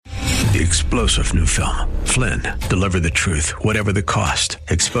The explosive new film, Flynn, deliver the truth, whatever the cost.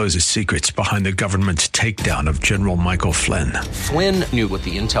 Exposes secrets behind the government's takedown of General Michael Flynn. Flynn knew what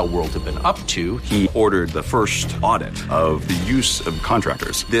the intel world had been up to. He ordered the first audit of the use of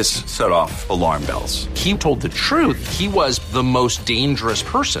contractors. This set off alarm bells. He told the truth. He was the most dangerous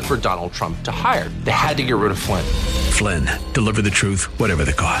person for Donald Trump to hire. They had to get rid of Flynn. Flynn, deliver the truth, whatever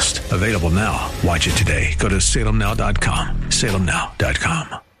the cost. Available now. Watch it today. Go to salemnow.com.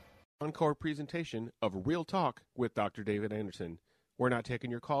 salemnow.com. Encore presentation of Real Talk with Dr. David Anderson. We're not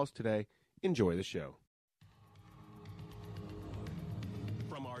taking your calls today. Enjoy the show.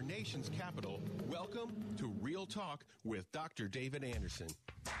 From our nation's capital, welcome to Real Talk with Dr. David Anderson.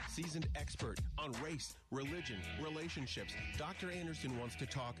 Seasoned expert on race, religion, relationships, Dr. Anderson wants to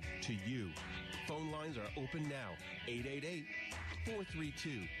talk to you. Phone lines are open now,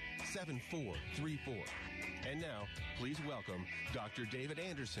 888-432-7434. And now, please welcome Dr. David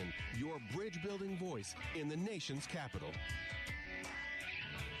Anderson, your bridge-building voice in the nation's capital.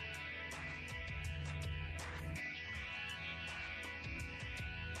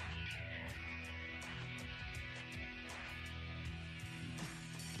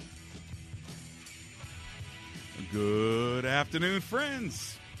 Good afternoon,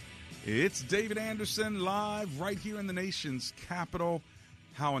 friends. It's David Anderson live right here in the nation's capital.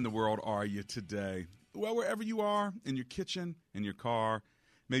 How in the world are you today? Well, wherever you are, in your kitchen, in your car,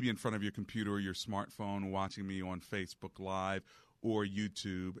 maybe in front of your computer or your smartphone, watching me on Facebook Live or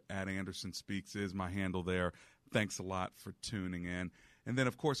YouTube, at Anderson Speaks is my handle there. Thanks a lot for tuning in. And then,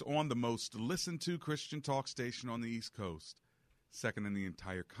 of course, on the most listened to Christian talk station on the East Coast, second in the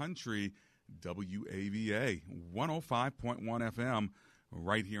entire country, WAVA 105.1 FM,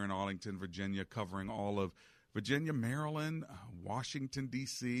 right here in Arlington, Virginia, covering all of Virginia, Maryland, Washington,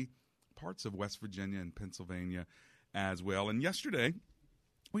 D.C., parts of West Virginia and Pennsylvania as well. And yesterday,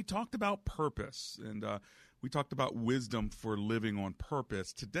 we talked about purpose, and we talked about wisdom for living on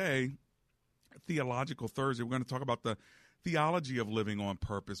purpose. Today, Theological Thursday, we're going to talk about the theology of living on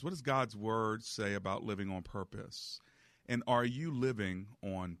purpose. What does God's Word say about living on purpose? And are you living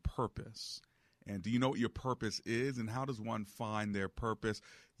on purpose? And do you know what your purpose is, and how does one find their purpose?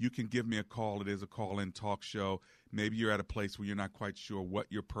 You can give me a call. It is a call-in talk show. Maybe you're at a place where you're not quite sure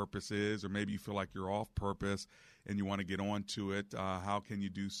what your purpose is, or maybe you feel like you're off purpose and you want to get on to it. How can you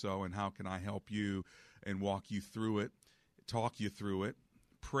do so, and how can I help you and walk you through it, talk you through it,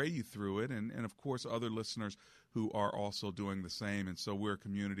 pray you through it, and of course, other listeners who are also doing the same. And so we're a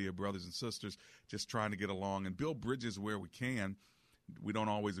community of brothers and sisters just trying to get along and build bridges where we can. We don't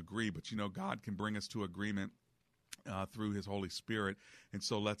always agree, but, you know, God can bring us to agreement through his Holy Spirit. And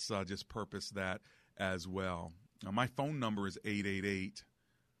so let's just purpose that as well. My phone number is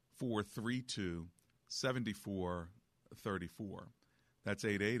 888-432-7434. That's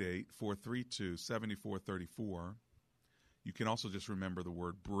 888-432-7434. You can also just remember the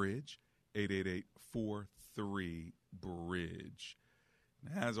word bridge, 888-43-BRIDGE.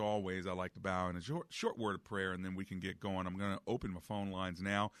 As always, I like to bow in a short word of prayer, and then we can get going. I'm going to open my phone lines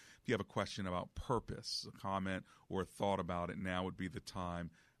now. If you have a question about purpose, a comment, or a thought about it, now would be the time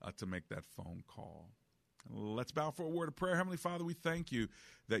to make that phone call. Let's bow for a word of prayer. Heavenly Father, we thank you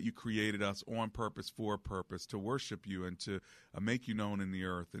that you created us on purpose, for a purpose, to worship you and to make you known in the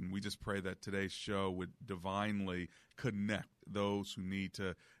earth. And we just pray that today's show would divinely connect those who need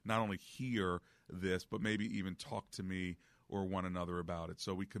to not only hear this, but maybe even talk to me or one another about it.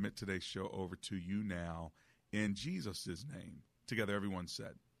 So we commit today's show over to you now in Jesus' name. Together, everyone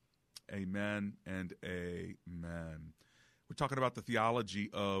said, amen and amen. We're talking about the theology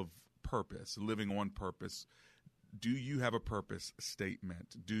of purpose, living on purpose. Do you have a purpose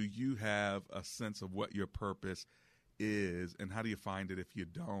statement? Do you have a sense of what your purpose is, and how do you find it if you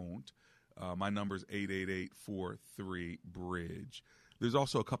don't? My number is 888-43-BRIDGE. There's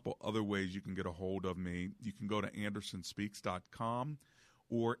also a couple other ways you can get a hold of me. You can go to AndersonSpeaks.com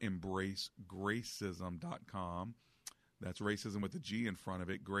or EmbraceGracism.com. That's racism with a G in front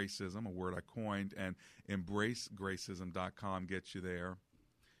of it, Gracism, a word I coined, and EmbraceGracism.com gets you there.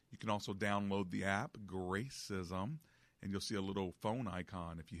 You can also download the app, Gracism, and you'll see a little phone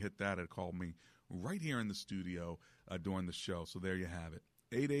icon. If you hit that, it'll call me right here in the studio during the show. So there you have it,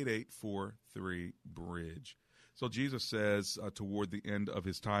 888-43-BRIDGE. So Jesus says toward the end of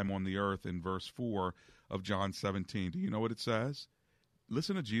his time on the earth in verse 4 of John 17, do you know what it says?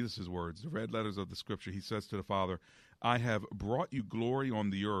 Listen to Jesus' words, the red letters of the scripture. He says to the Father, I have brought you glory on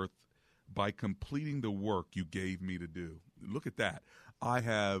the earth by completing the work you gave me to do. Look at that. I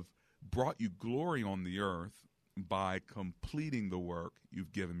have brought you glory on the earth by completing the work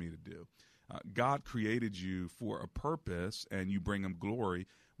you've given me to do. God created you for a purpose, and you bring him glory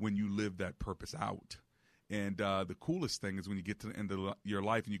when you live that purpose out. And the coolest thing is when you get to the end of your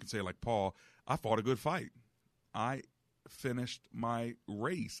life and you can say, like Paul, I fought a good fight. I finished my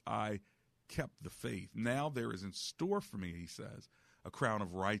race. I kept the faith. Now there is in store for me, he says, a crown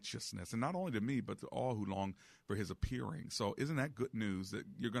of righteousness. And not only to me, but to all who long for his appearing. So isn't that good news that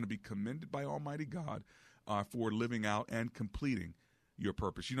you're going to be commended by Almighty God for living out and completing your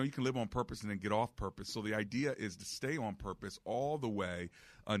purpose? You know, you can live on purpose and then get off purpose. So the idea is to stay on purpose all the way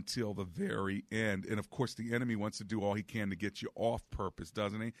until the very end. And, of course, the enemy wants to do all he can to get you off purpose,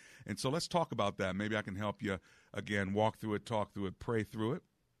 doesn't he? And so let's talk about that. Maybe I can help you, again, walk through it, talk through it, pray through it.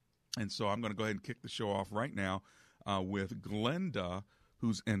 And so I'm going to go ahead and kick the show off right now with Glenda,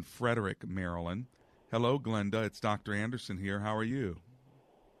 who's in Frederick, Maryland. Hello, Glenda. It's Dr. Anderson here. How are you?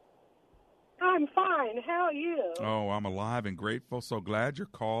 I'm fine. How are you? Oh, I'm alive and grateful. So glad you're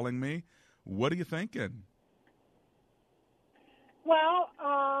calling me. What are you thinking? Well,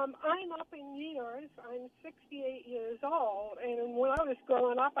 I'm up in years. I'm 68 years old, and when I was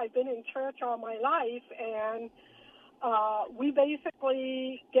growing up, I've been in church all my life, and we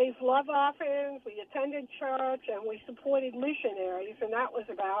basically gave love offerings, we attended church, and we supported missionaries, and that was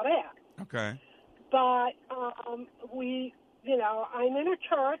about it. Okay. But I'm in a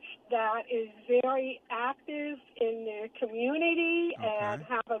church that is very active in the community and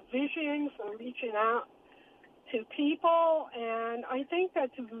have a vision for reaching out to people, and I think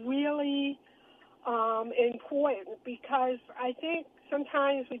that's really important because I think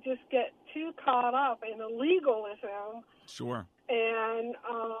sometimes we just get too caught up in the legalism. Sure. And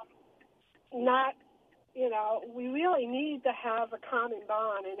we really need to have a common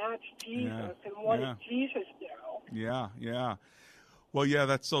bond, and that's Jesus. And what did Jesus do? Yeah. Well, yeah,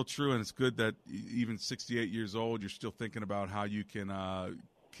 that's so true, and it's good that even 68 years old, you're still thinking about how you can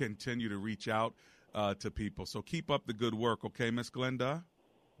continue to reach out to people. So keep up the good work, okay, Miss Glenda?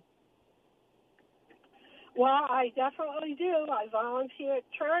 Well, I definitely do. I volunteer at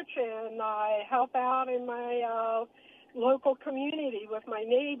church, and I help out in my local community with my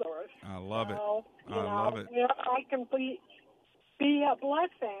neighbors. I love it. I love it. I can be a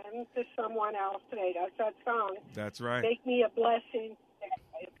blessing to someone else today. That's that song. That's right. Make me a blessing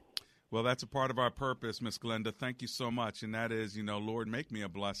today. Well, that's a part of our purpose, Miss Glenda. Thank you so much. And that is, Lord, make me a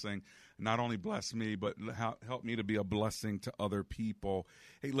blessing. Not only bless me, but help me to be a blessing to other people.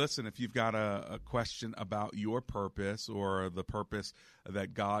 Hey, listen, if you've got a question about your purpose or the purpose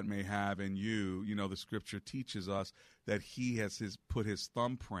that God may have in you, the Scripture teaches us that he has put his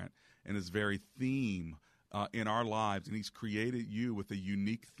thumbprint and his very theme in our lives, and he's created you with a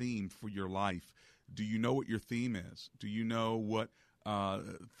unique theme for your life. Do you know what your theme is? Do you know what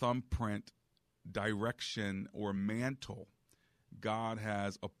thumbprint, direction, or mantle God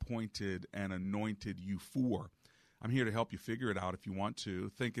has appointed and anointed you for? I'm here to help you figure it out if you want to.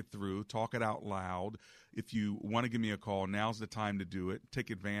 Think it through. Talk it out loud. If you want to give me a call, now's the time to do it. Take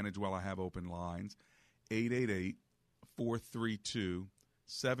advantage while I have open lines.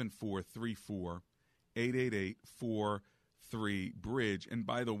 888-432-7434. 888-43-BRIDGE. And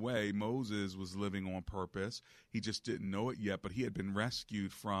by the way, Moses was living on purpose. He just didn't know it yet, but he had been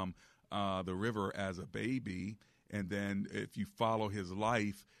rescued from the river as a baby. And then if you follow his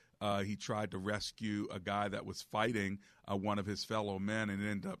life, he tried to rescue a guy that was fighting one of his fellow men and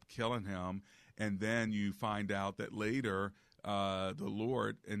ended up killing him. And then you find out that later the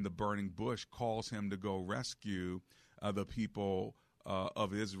Lord in the burning bush calls him to go rescue the people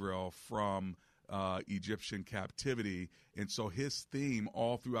of Israel from Egyptian captivity. And so his theme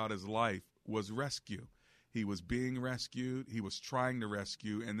all throughout his life was rescue. He was being rescued, he was trying to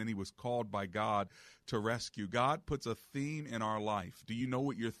rescue, and then he was called by God to rescue. God puts a theme in our life. Do you know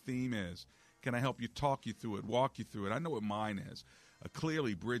what your theme is? Can I help you, talk you through it, walk you through it? I know what mine is.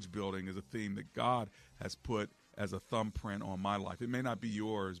 Clearly, bridge building is a theme that God has put as a thumbprint on my life. It may not be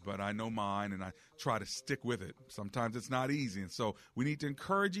yours, but I know mine, and I try to stick with it. Sometimes it's not easy, and so we need to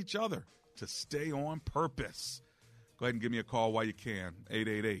encourage each other to stay on purpose. Go ahead and give me a call while you can.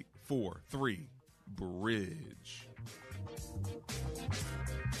 888-43-BRIDGE.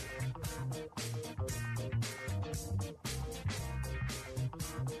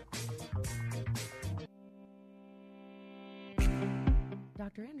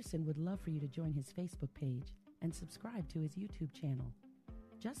 Dr. Anderson would love for you to join his Facebook page and subscribe to his YouTube channel.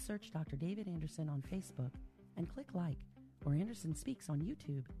 Just search Dr. David Anderson on Facebook and click like or Anderson Speaks on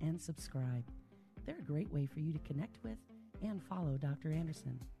YouTube and subscribe. They're a great way for you to connect with and follow Dr.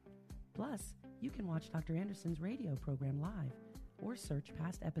 Anderson. Plus, you can watch Dr. Anderson's radio program live or search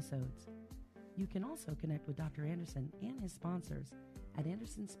past episodes. You can also connect with Dr. Anderson and his sponsors at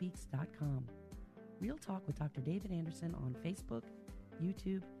AndersonSpeaks.com. Real Talk with Dr. David Anderson on Facebook,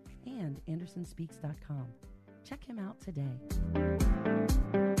 YouTube, and AndersonSpeaks.com. Check him out today.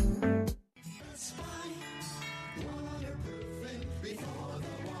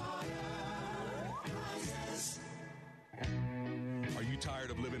 Are you tired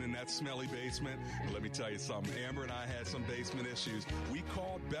of living in that smelly basement? Well, let me tell you something. Amber and I had some basement issues. We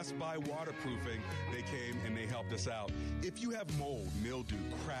called Best Buy Waterproofing. They came and they helped us out. If you have mold, mildew,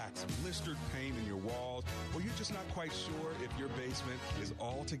 cracks, blistered paint in your walls, or you're just not quite sure if your basement is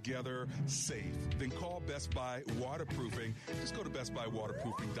altogether safe, then call Best Buy Waterproofing. Just go to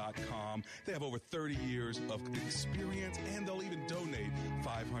bestbuywaterproofing.com. They have over 30 years of experience, and they'll even donate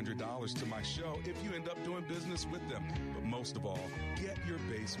 $500 to my show if you end up doing business with them. But most of all, get your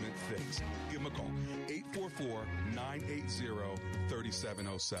basement fixed. Give them a call,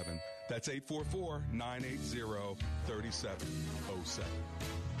 844-980-3707. That's 844-980-3707.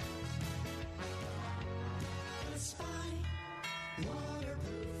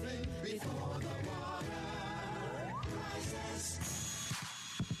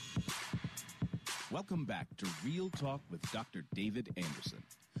 Welcome back to Real Talk with Dr. David Anderson.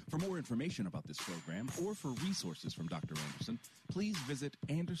 For more information about this program or for resources from Dr. Anderson, please visit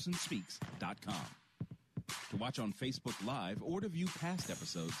AndersonSpeaks.com. To watch on Facebook Live or to view past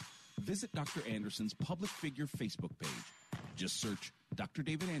episodes, visit Dr. Anderson's public figure Facebook page. Just search Dr.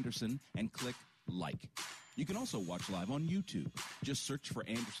 David Anderson and click like. You can also watch live on YouTube. Just search for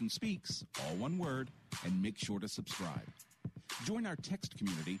Anderson Speaks, all one word, and make sure to subscribe. Join our text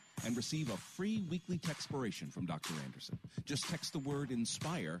community and receive a free weekly textpiration from Dr. Anderson. Just text the word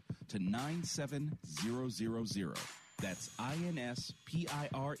INSPIRE to 97000. That's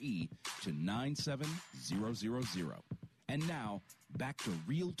INSPIRE to 97000. And now, back to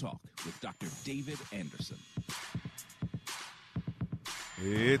Real Talk with Dr. David Anderson.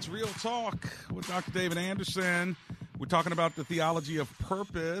 It's Real Talk with Dr. David Anderson. We're talking about the theology of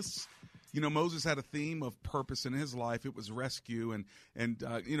purpose. You know, Moses had a theme of purpose in his life. It was rescue. And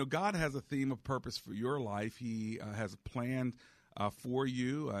God has a theme of purpose for your life. He has planned for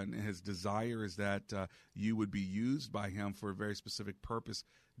you, and his desire is that you would be used by him for a very specific purpose.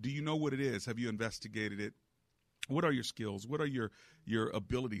 Do you know what it is? Have you investigated it? What are your skills? What are your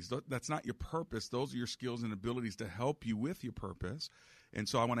abilities? That's not your purpose. Those are your skills and abilities to help you with your purpose. And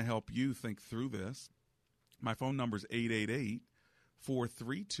so I want to help you think through this. My phone number is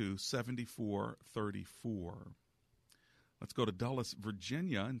 888-432-7434. Let's go to Dulles,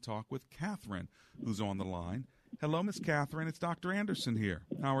 Virginia, and talk with Catherine, who's on the line. Hello, Miss Catherine. It's Dr. Anderson here.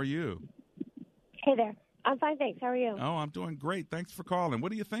 How are you? Hey there. I'm fine, thanks. How are you? Oh, I'm doing great. Thanks for calling.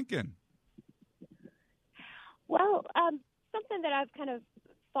 What are you thinking? Well, something that I've kind of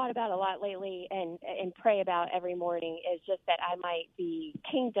thought about a lot lately and pray about every morning is just that I might be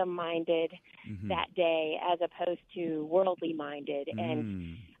kingdom-minded that day as opposed to worldly-minded.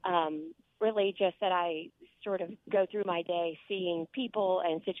 And really just that I sort of go through my day seeing people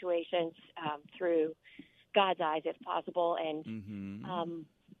and situations through God's eyes, if possible, and,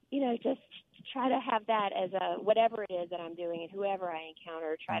 just try to have that as whatever it is that I'm doing and whoever I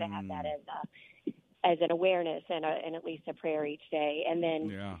encounter, try to have that as an awareness and at least a prayer each day. And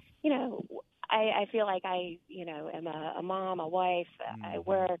then, I feel like I am a mom, a wife, I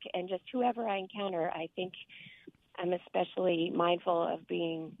work, and just whoever I encounter, I think I'm especially mindful of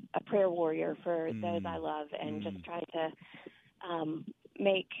being a prayer warrior for those I love and just trying to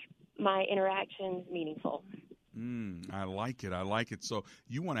make my interactions meaningful. I like it. I like it. So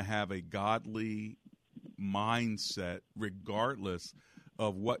you want to have a godly mindset regardless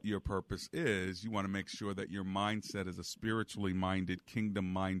of what your purpose is. You want to make sure that your mindset is a spiritually minded,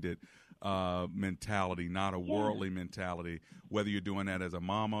 kingdom-minded mentality, not a worldly mentality. Whether you're doing that as a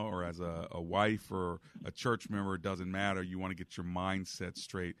mama or as a wife or a church member, it doesn't matter. You want to get your mindset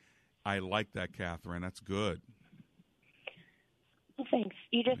straight. I like that, Catherine. That's good. Well, thanks.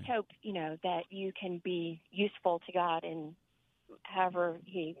 You just hope, that you can be useful to God in however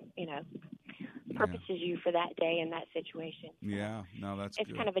He, purposes you for that day and that situation. Yeah, no, that's it's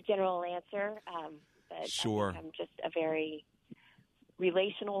good. Kind of a general answer, but sure. I'm just a very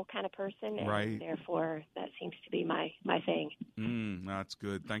relational kind of person, and right. Therefore that seems to be my thing. That's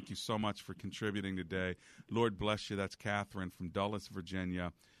good. Thank you so much for contributing today. Lord bless you. That's Catherine from Dulles,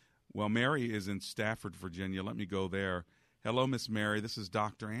 Virginia. Well, Mary is in Stafford, Virginia. Let me go there. Hello, Miss Mary. This is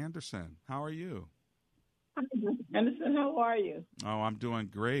Dr. Anderson. How are you? Hi, Dr. Anderson. How are you? Oh, I'm doing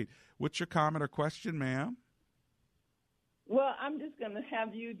great. What's your comment or question, ma'am? Well, I'm just going to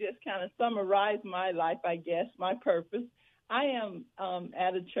have you just kind of summarize my life, I guess, my purpose. I am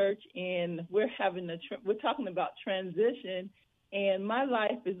at a church, and we're talking about transition, and my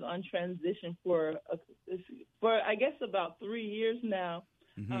life is on transition for for I guess about 3 years now.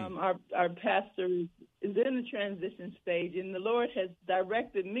 Mm-hmm. Our pastor is in the transition stage, and the Lord has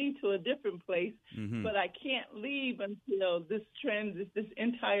directed me to a different place, Mm-hmm. but I can't leave until this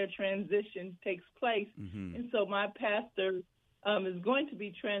entire transition takes place. Mm-hmm. And so my pastor is going to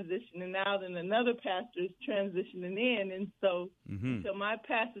be transitioning out, and another pastor is transitioning in. And so Mm-hmm. until my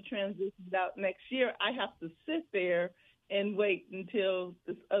pastor transitions out next year, I have to sit there and wait until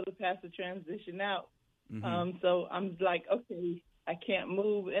this other pastor transition out. Mm-hmm. So I'm like, okay, I can't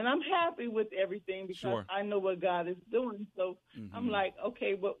move, and I'm happy with everything because Sure. I know what God is doing. So Mm-hmm. I'm like,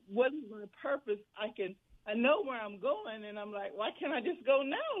 okay, but what is my purpose? I know where I'm going, and I'm like, why can't I just go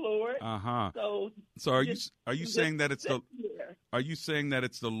now, Lord? Uh-huh. So are you saying that it's here. Are you saying that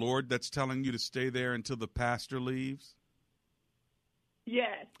it's the Lord that's telling you to stay there until the pastor leaves?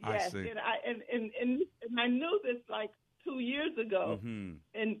 Yes. I see. And I knew this like 2 years ago, Mm-hmm.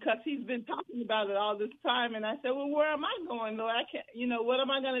 and because he's been talking about it all this time, and I said, well, where am I going, Lord? I can't. What am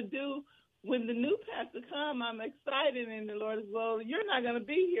I going to do when the new pastor come? I'm excited, and the Lord is, well, you're not going to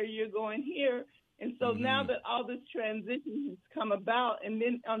be here. You're going here. And so Mm-hmm. now that all this transition has come about, and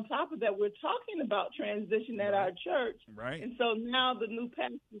then on top of that, we're talking about transition at our church. Right. And so now the new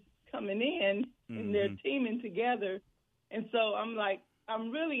pastor's coming in, and they're teaming together. And so I'm like, I'm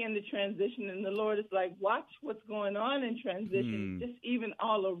really in the transition, and the Lord is like, watch what's going on in transition, just even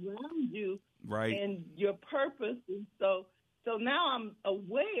all around you, Right. and your purpose. And so now I'm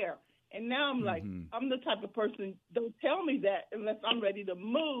aware. And now I'm like, I'm the type of person, don't tell me that unless I'm ready to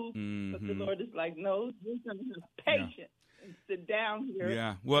move. But the Lord is like, no, you're going to have patience and sit down here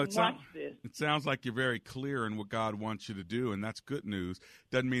and watch this. It sounds like you're very clear in what God wants you to do, and that's good news.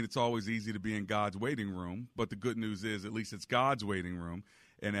 Doesn't mean it's always easy to be in God's waiting room, but the good news is at least it's God's waiting room.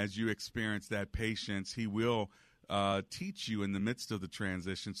 And as you experience that patience, he will teach you in the midst of the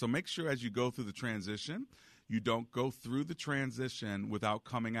transition. So make sure as you go through the transition, you don't go through the transition without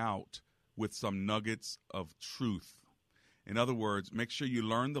coming out with some nuggets of truth. In other words, make sure you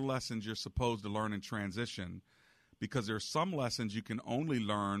learn the lessons you're supposed to learn in transition, because there are some lessons you can only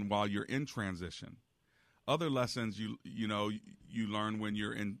learn while you're in transition. Other lessons you learn when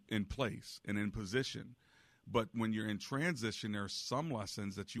you're in place and in position. But when you're in transition, there are some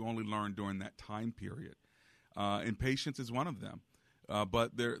lessons that you only learn during that time period. And patience is one of them.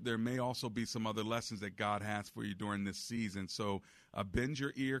 But there may also be some other lessons that God has for you during this season. So bend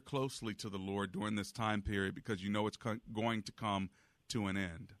your ear closely to the Lord during this time period, because you know it's going to come to an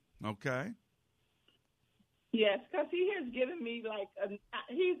end. Okay? Yes, because he has given me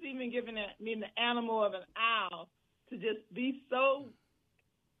he's even given me the animal of an owl to just be so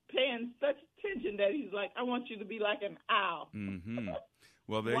paying such attention that he's like, I want you to be like an owl. Mm-hmm.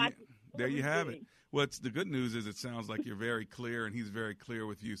 Well, there you have it. Well, the good news is it sounds like you're very clear, and he's very clear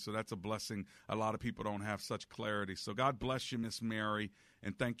with you, so that's a blessing. A lot of people don't have such clarity. So God bless you, Miss Mary,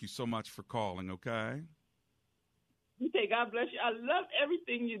 and thank you so much for calling, okay? Okay, God bless you. I love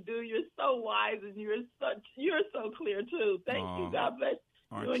everything you do. You're so wise, and you're so clear, too. Thank you. God bless you.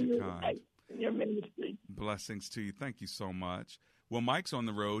 Aren't you kind? And your ministry. Blessings to you. Thank you so much. Well, Mike's on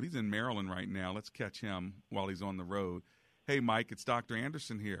the road. He's in Maryland right now. Let's catch him while he's on the road. Hey, Mike, it's Dr.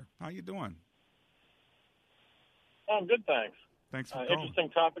 Anderson here. How you doing? I'm good, thanks. Thanks for calling. Interesting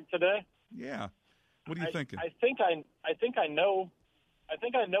topic today. Yeah. What are you thinking? I think I know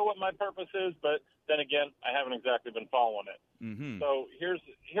what my purpose is, but then again, I haven't exactly been following it. Mm-hmm. So here's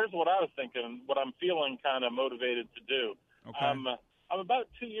what I was thinking, what I'm feeling kind of motivated to do. Okay. I'm about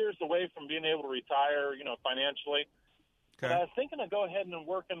 2 years away from being able to retire, financially. Okay. But I was thinking of go ahead and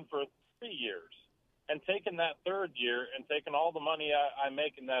working for 3 years and taking that third year and taking all the money I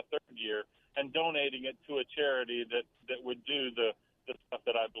make in that third year and donating it to a charity that would do the stuff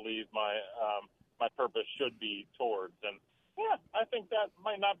that I believe my purpose should be towards. And yeah, I think that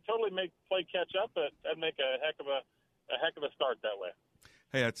might not totally play catch up, but that'd make a heck of a start that way.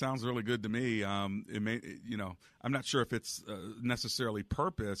 Hey, that sounds really good to me. It may, I'm not sure if it's necessarily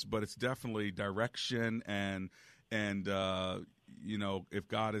purpose, but it's definitely direction and if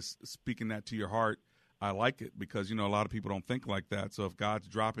God is speaking that to your heart, I like it, because, a lot of people don't think like that. So if God's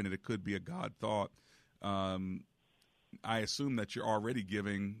dropping it, it could be a God thought. I assume that you're already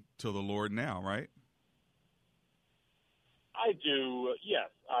giving to the Lord now, right? I do, yes.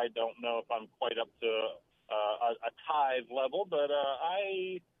 I don't know if I'm quite up to a tithe level, but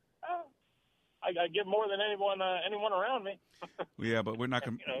I give more than anyone around me. Yeah, but we're not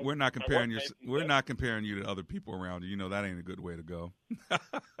comparing you to other people around you. That ain't a good way to go.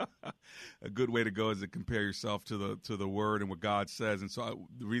 a good way to go is to compare yourself to the Word and what God says. And so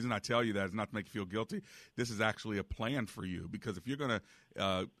the reason I tell you that is not to make you feel guilty. This is actually a plan for you, because if you're going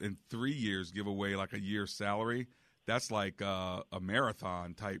to, in 3 years, give away like a year's salary, that's like a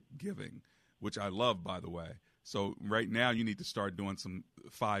marathon type giving, which I love, by the way. So right now you need to start doing some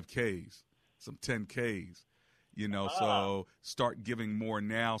 5Ks, some 10Ks. So start giving more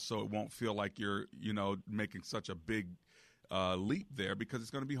now so it won't feel like you're, making such a big leap there, because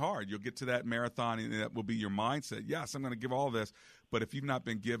it's going to be hard. You'll get to that marathon and that will be your mindset. Yes, I'm going to give all this. But if you've not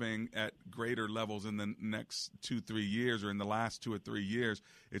been giving at greater levels in the next 2-3 years or in the last 2 or 3 years,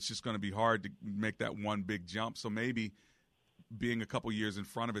 it's just going to be hard to make that one big jump. So maybe being a couple years in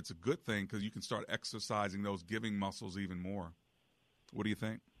front of it's a good thing, because you can start exercising those giving muscles even more. What do you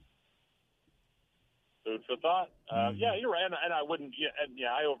think? Food for thought. Yeah, you're right. And I wouldn't,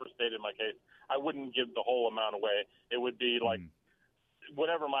 I overstated my case. I wouldn't give the whole amount away. It would be like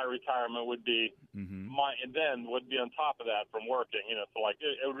whatever my retirement would be, and then would be on top of that from working, so like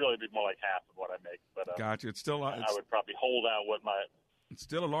it would really be more like half of what I make. But gotcha. It's still, I would probably hold out what my. It's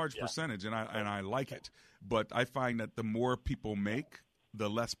still a large percentage, and I like it. But I find that the more people make, the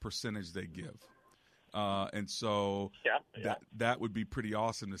less percentage they give. And so that would be pretty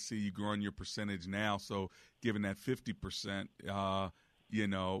awesome to see you growing your percentage now. So giving that 50%,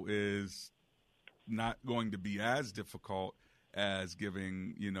 is not going to be as difficult as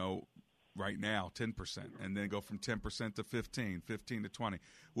giving, right now 10%, and then go from 10% to 15 to 20,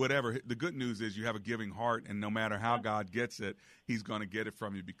 whatever. The good news is you have a giving heart, and no matter how God gets it, he's going to get it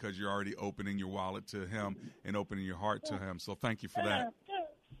from you, because you're already opening your wallet to him and opening your heart to him. So thank you for that.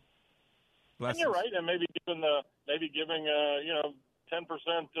 And you're right, and maybe giving 10% or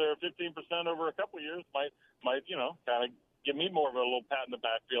 15% over a couple of years might kind of give me more of a little pat in the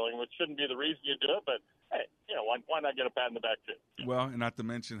back feeling, which shouldn't be the reason you do it, but hey, why not get a pat in the back too? Well, and not to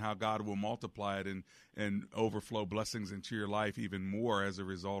mention how God will multiply it and overflow blessings into your life even more as a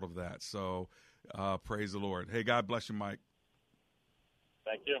result of that. So praise the Lord. Hey, God bless you, Mike.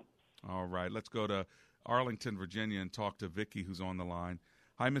 Thank you. All right, let's go to Arlington, Virginia, and talk to Vicki, who's on the line.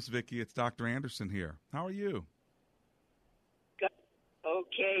 Hi, Miss Vicki. It's Dr. Anderson here. How are you?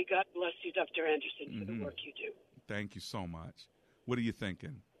 Okay. God bless you, Dr. Anderson, for the work you do. Thank you so much. What are you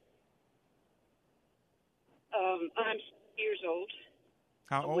thinking? I'm 60 years old.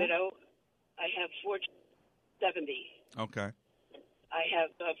 How old? A widow. I have 70. Okay. I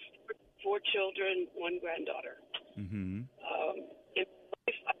have 4 children, 1 granddaughter. Mm-hmm. In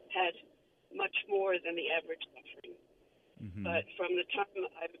life, I've had much more than the average suffering. Mm-hmm. But from the time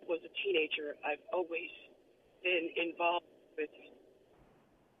I was a teenager, I've always been involved with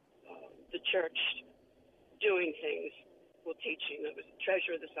the church, doing things, teaching. I was the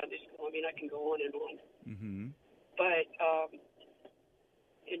treasurer of the Sunday school. I mean, I can go on and on. Mm-hmm. But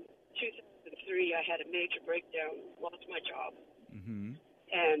in 2003, I had a major breakdown, lost my job,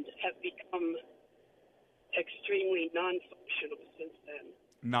 and have become extremely non-functional since then.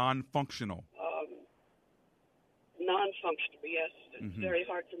 Non-functional? Non-functional, yes. It's very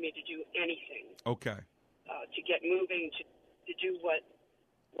hard for me to do anything. Okay. To get moving, to do what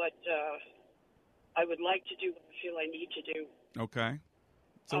I would like to do, what I feel I need to do. Okay.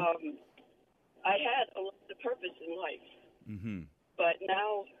 So I had a lot of purpose in life, but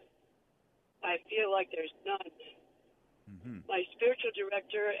now I feel like there's none. My spiritual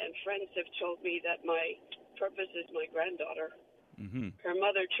director and friends have told me that my purpose is my granddaughter. Her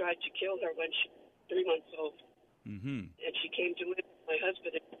mother tried to kill her when she was 3 months old, and she came to live with my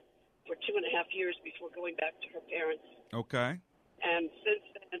husband for 2.5 years before going back to her parents. Okay. And since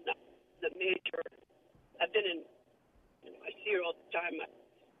then, I've been in, I see her all the time.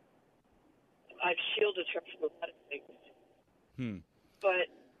 I've shielded her from a lot of things. But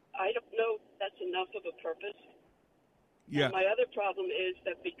I don't know if that's enough of a purpose. Yeah. And my other problem is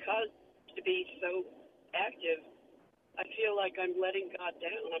that because to be so active, I feel like I'm letting God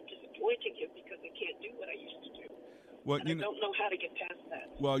down. I'm disappointing him because I can't do what I used to do. Well, I don't know how to get past that.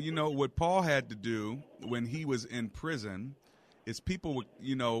 Well, what Paul had to do when he was in prison is people would,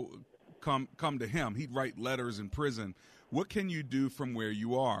 come to him. He'd write letters in prison. What can you do from where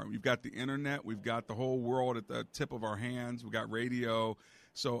you are? We've got the internet. We've got the whole world at the tip of our hands. We've got radio.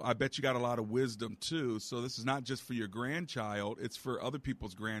 So I bet you got a lot of wisdom, too. So this is not just for your grandchild. It's for other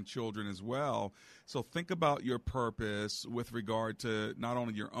people's grandchildren as well. So think about your purpose with regard to not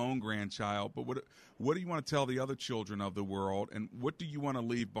only your own grandchild, but what do you want to tell the other children of the world? And what do you want to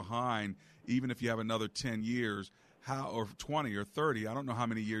leave behind, even if you have another 10 years, or 20 or 30? I don't know how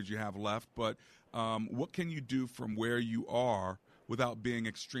many years you have left, but what can you do from where you are without being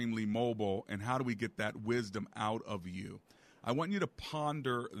extremely mobile, and how do we get that wisdom out of you? I want you to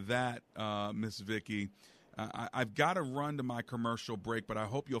ponder that, Miss Vicki. I've got to run to my commercial break, but I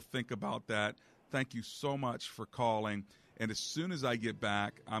hope you'll think about that. Thank you so much for calling. And as soon as I get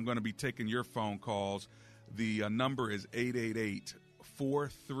back, I'm going to be taking your phone calls. The number is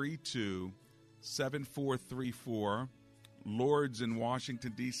 888-432-7434. Lourdes in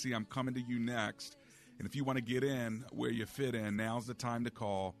Washington, D.C., I'm coming to you next. And if you want to get in where you fit in, now's the time to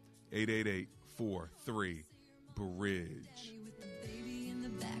call 888-43-BRIDGE.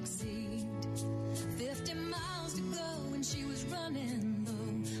 50 miles to go and she was running low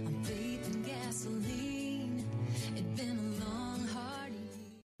on faith and gasoline. It'd been a long, hard year.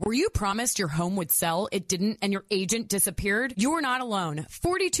 Were you promised your home would sell? It didn't, and your agent disappeared? You're not alone.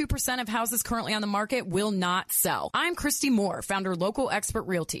 42% of houses currently on the market will not sell. I'm Christy Moore, founder Local Expert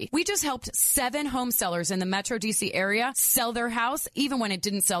Realty. We just helped 7 home sellers in the Metro DC area sell their house even when it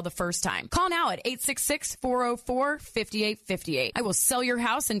didn't sell the first time. Call now at 866-404-5858. I will sell your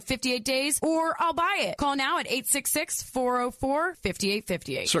house in 58 days or I'll buy it. Call now at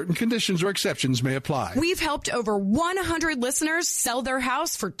 866-404-5858. Certain conditions or exceptions may apply. We've helped over 100 listeners sell their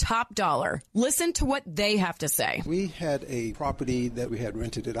house for top dollar. Listen to what they have to say. We had a property that we had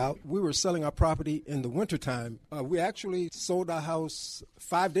rented it out. We were selling our property in the wintertime. We actually sold our house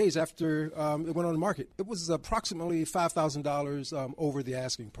 5 days after it went on the market. It was approximately $5,000 over the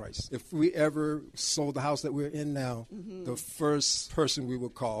asking price. If we ever sold the house that we're in now, the first person we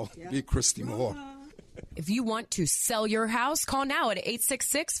would call be Christy Moore. If you want to sell your house, call now at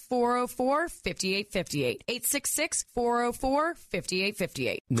 866-404-5858.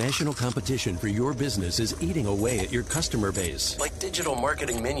 866-404-5858. National competition for your business is eating away at your customer base. Like digital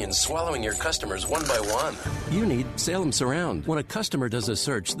marketing minions swallowing your customers one by one. You need Salem Surround. When a customer does a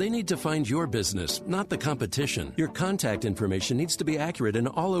search, they need to find your business, not the competition. Your contact information needs to be accurate and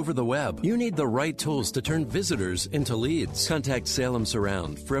all over the web. You need the right tools to turn visitors into leads. Contact Salem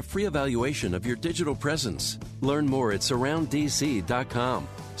Surround for a free evaluation of your digital presence. Learn more at surrounddc.com.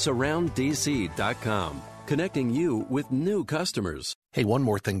 Surrounddc.com. Connecting you with new customers. Hey, one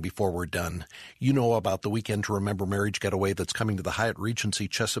more thing before we're done. You know about the Weekend to Remember marriage getaway that's coming to the Hyatt Regency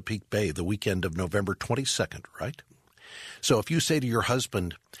Chesapeake Bay the weekend of November 22nd, right? So if you say to your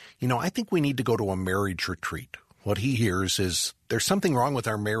husband, I think we need to go to a marriage retreat, what he hears is, there's something wrong with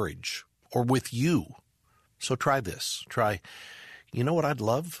our marriage or with you. So try this. You know what I'd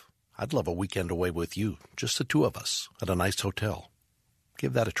love? I'd love a weekend away with you, just the two of us, at a nice hotel.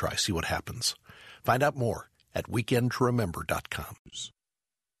 Give that a try, see what happens. Find out more at weekendtoremember.com.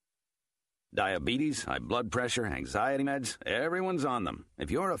 Diabetes, high blood pressure, anxiety meds, everyone's on them.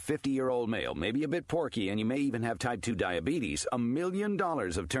 If you're a 50-year-old male, maybe a bit porky, and you may even have type 2 diabetes, $1 million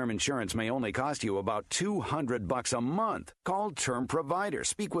of term insurance may only cost you about $200 a month. Call Term Provider.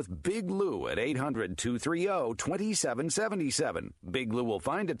 Speak with Big Lou at 800-230-2777. Big Lou will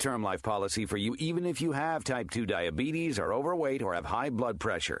find a term life policy for you even if you have type 2 diabetes, are overweight, or have high blood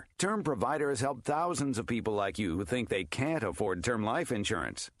pressure. Term Provider has helped thousands of people like you who think they can't afford term life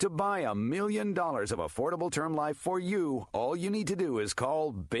insurance. To buy $1 million of affordable term life for you, all you need to do is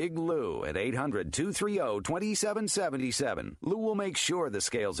call Big Lou at 800-230-2777. Lou will make sure the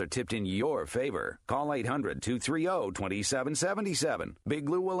scales are tipped in your favor. Call 800-230-2777. Big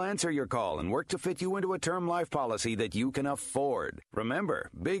Lou will answer your call and work to fit you into a term life policy that you can afford. Remember,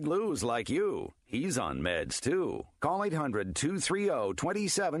 Big Lou's like you. He's on meds, too. Call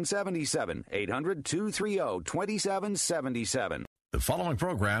 800-230-2777. 800-230-2777. The following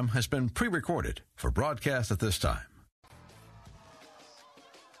program has been pre-recorded for broadcast at this time.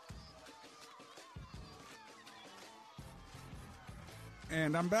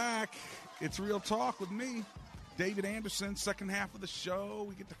 And I'm back. It's Real Talk with me, David Anderson. Second half of the show,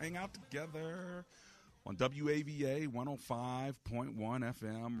 we get to hang out together on WAVA 105.1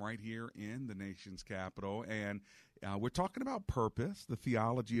 FM right here in the nation's capital. And we're talking about purpose, the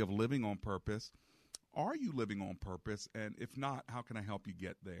theology of living on purpose. Are you living on purpose? And if not, how can I help you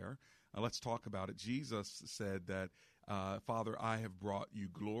get there? Let's talk about it. Jesus said that, Father, I have brought you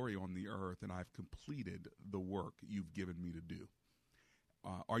glory on the earth, and I've completed the work you've given me to do.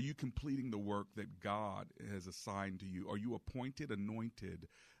 Are you completing the work that God has assigned to you? Are you appointed, anointed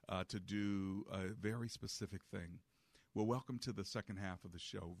to do a very specific thing? Well, welcome to the second half of the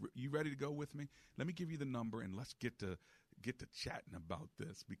show. You ready to go with me? Let me give you the number, and let's get to chatting about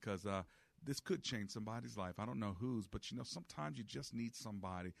this, because this could change somebody's life. I don't know whose, but sometimes you just need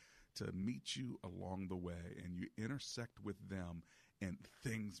somebody to meet you along the way, and you intersect with them, and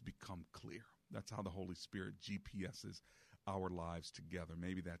things become clear. That's how the Holy Spirit GPSes our lives together.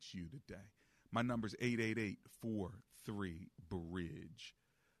 Maybe that's you today. My number is 888-43-BRIDGE.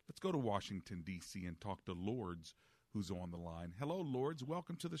 Let's go to Washington, D.C. and talk to Lourdes, who's on the line. Hello, Lourdes.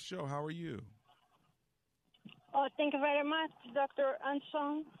 Welcome to the show. How are you? Oh, thank you very much, Dr.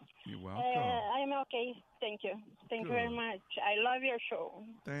 Anderson. You're welcome. I'm okay. Thank you. Thank you very much. I love your show.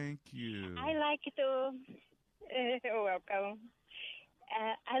 Thank you. I like to... you're welcome.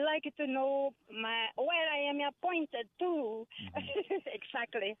 I like to know where I am appointed to,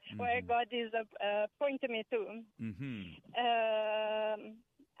 exactly, where God is appointed me to.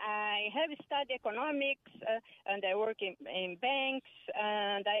 I have studied economics, and I work in banks,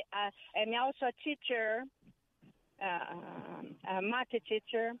 and I am also a teacher, a math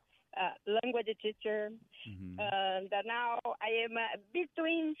teacher, language teacher, and now I am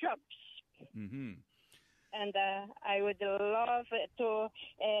between jobs. And I would love to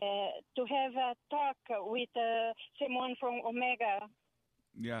have a talk with someone from Omega.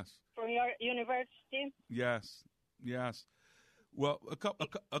 Yes. From your university. Yes. Well,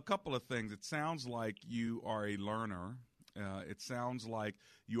 a couple of things. It sounds like you are a learner. It sounds like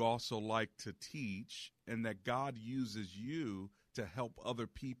you also like to teach, and that God uses you to help other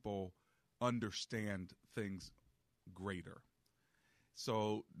people understand things greater.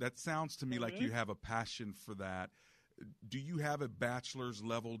 So that sounds to me like you have a passion for that. Do you have a bachelor's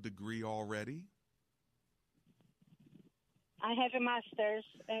level degree already? I have a master's.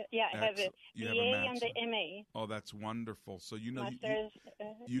 I have a BA and the MA. Oh, that's wonderful. So you know master's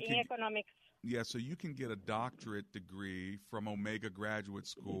in economics. Yeah, so you can get a doctorate degree from Omega Graduate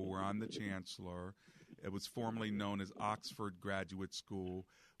School, where I'm the chancellor. It was formerly known as Oxford Graduate School.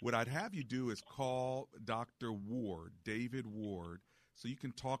 What I'd have you do is call Dr. Ward, David Ward, so you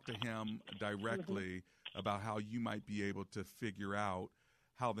can talk to him directly about how you might be able to figure out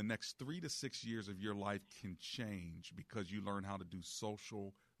how the next 3 to 6 years of your life can change because you learn how to do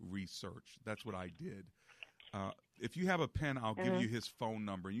social research. That's what I did. If you have a pen, I'll give you his phone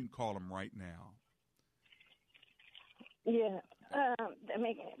number. You can call him right now. Yeah. Let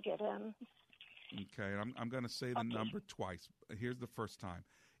me get him. Okay. I'm going to say the number twice. Here's the first time.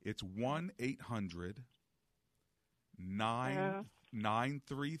 It's 1-800-933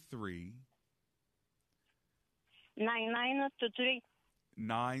 9923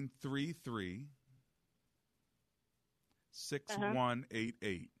 933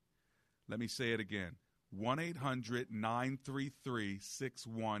 6188. Let me say it again.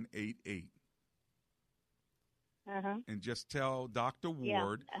 1-800-933-6188. And just tell Dr.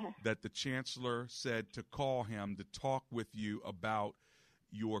 Ward that the chancellor said to call him to talk with you about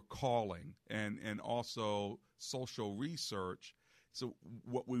your calling and also social research. So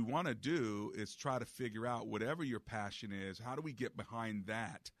what we want to do is try to figure out whatever your passion is, how do we get behind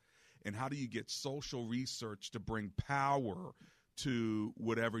that? And how do you get social research to bring power to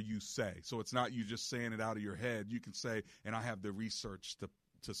whatever you say? So it's not you just saying it out of your head. You can say, and I have the research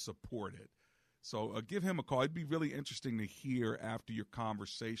to support it. So give him a call. It'd be really interesting to hear after your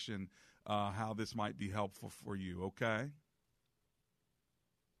conversation how this might be helpful for you, okay?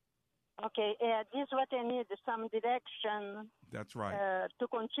 Okay, this is what I need, some direction. That's right. To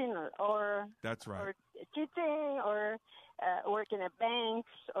continue, or that's right. Or teaching, or work in a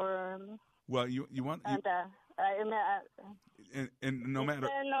banks, or. Well, you want. And and no matter.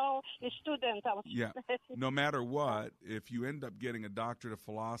 No, a student. Yeah. No matter what, if you end up getting a doctorate of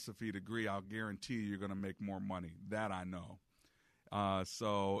philosophy degree, I'll guarantee you're going to make more money. That I know.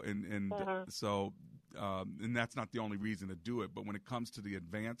 So that's not the only reason to do it. But when it comes to the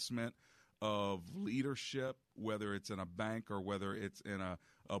advancement of leadership, whether it's in a bank or whether it's in a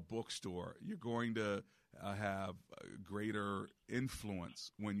bookstore, you're going to have greater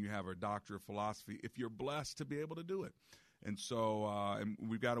influence when you have a doctorate of philosophy, if you're blessed to be able to do it. And so and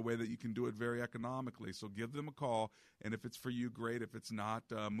we've got a way that you can do it very economically. So give them a call, and if it's for you, great. If it's not,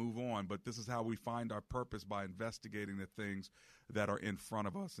 move on. But this is how we find our purpose, by investigating the things that are in front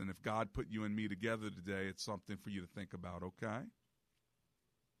of us. And if God put you and me together today, it's something for you to think about, okay?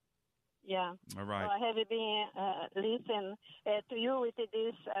 Yeah. All right. So I have been listening to you with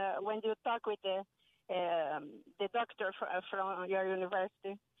this when you talk with the doctor from your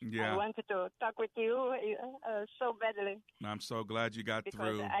university. Yeah. I wanted to talk with you so badly. I'm so glad you got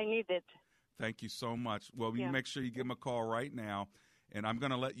through. Because I need it. Thank you so much. Well, you make sure you give him a call right now, and I'm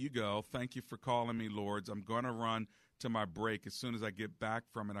going to let you go. Thank you for calling me, Lourdes. I'm going to run to my break. As soon as I get back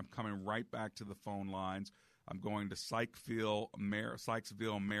from it, I'm coming right back to the phone lines. I'm going to Sykesville,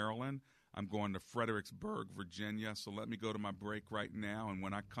 Maryland. I'm going to Fredericksburg, Virginia. So let me go to my break right now, and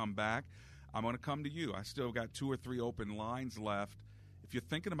when I come back, I'm going to come to you. I still got 2 or 3 open lines left. If you're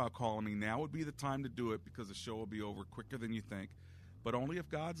thinking about calling me, now would be the time to do it, because the show will be over quicker than you think. But only if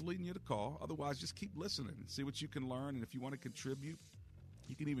God's leading you to call. Otherwise, just keep listening and see what you can learn. And if you want to contribute,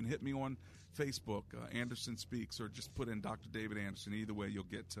 you can even hit me on Facebook, Anderson Speaks, or just put in Dr. David Anderson. Either way, you'll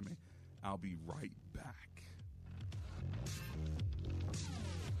get to me. I'll be right back.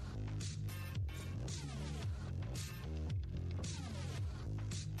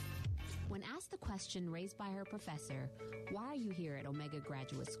 When asked the question raised by her professor, why are you here at Omega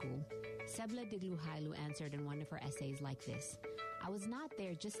Graduate School? Sebla Digluhailu answered in one of her essays like this: I was not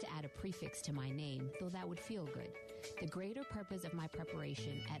there just to add a prefix to my name, though that would feel good. The greater purpose of my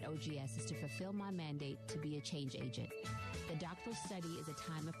preparation at OGS is to fulfill my mandate to be a change agent. The doctoral study is a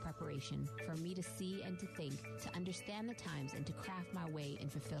time of preparation for me to see and to think, to understand the times, and to craft my way in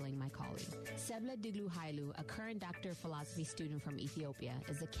fulfilling my calling. Sebla Digluhailu, a current Doctor of Philosophy student from Ethiopia,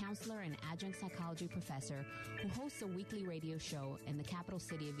 is a counselor and adjunct psychology professor who hosts a weekly radio show in the capital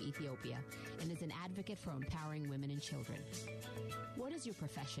city of Ethiopia and is an advocate for empowering women and children. What is your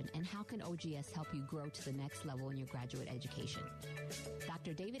profession, and how can OGS help you grow to the next level in your graduate education?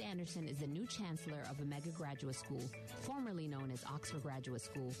 Dr. David Anderson is the new chancellor of Omega Graduate School, formerly known as Oxford Graduate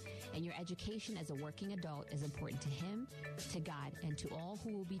School, and your education as a working adult is important to him, to God, and to all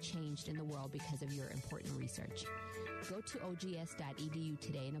who will be changed in the world because of your important research. Go to ogs.edu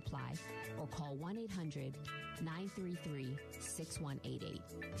today and apply, or call 1-800-933-6188.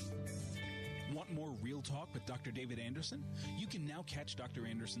 Want more Real Talk with Dr. David Anderson? You can now catch Dr.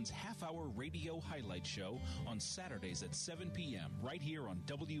 Anderson's half-hour radio highlight show on Saturdays at 7 p.m. right here on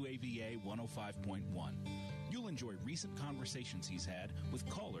WAVA 105.1. You'll enjoy recent conversations he's had with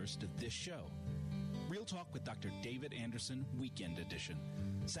callers to this show. Real Talk with Dr. David Anderson, Weekend Edition.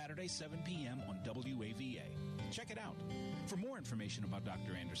 Saturday, 7 p.m. on WAVA. Check it out. For more information about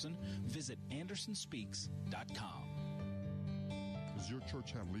Dr. Anderson, visit AndersonSpeaks.com. Does your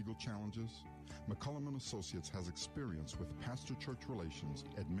church have legal challenges? McCullum & Associates has experience with pastor-church relations,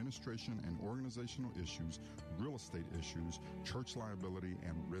 administration and organizational issues, real estate issues, church liability,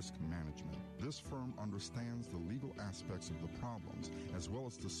 and risk management. This firm understands the legal aspects of the problems as well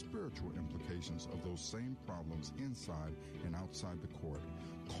as the spiritual implications of those same problems inside and outside the court.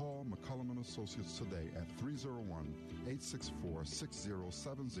 Call McCullum & Associates today at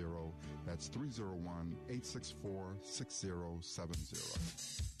 301-864-6070. That's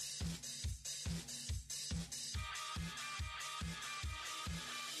 301-864-6070.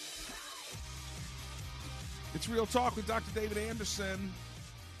 It's Real Talk with Dr. David Anderson.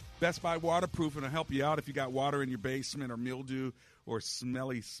 Best Buy Waterproofing will help you out if you got water in your basement or mildew or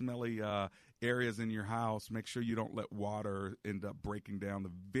smelly areas in your house. Make sure you don't let water end up breaking down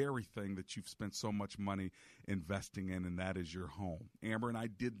the very thing that you've spent so much money investing in, and that is your home. Amber and I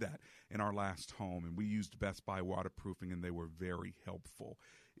did that in our last home, and we used Best Buy Waterproofing, and they were very helpful.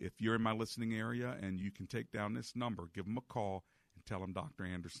 If you're in my listening area and you can take down this number, give them a call and tell them Dr.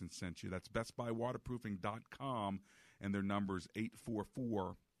 Anderson sent you. That's bestbuywaterproofing.com, and their number is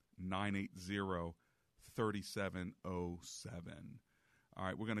 844-980-3707. All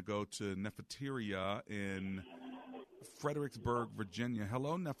right, we're going to go to Nefertiria in Fredericksburg, Virginia.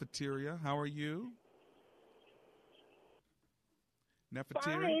 Hello, Nefertiria. How are you?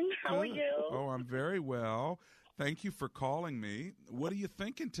 Nefertiria? Fine. How are you? Oh, I'm very well. Thank you for calling me. What are you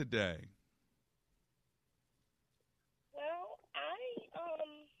thinking today? Well,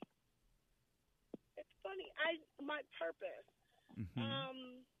 it's funny. My purpose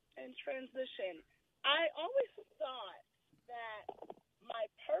and transition. I always thought that my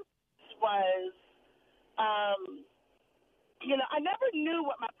purpose was, I never knew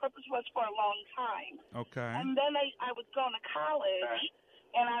what my purpose was for a long time. Okay. And then I was going to college,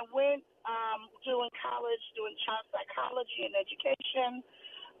 and I went doing child psychology and education.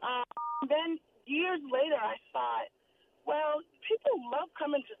 Then years later, I thought, well, people love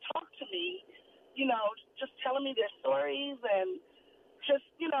coming to talk to me, just telling me their stories and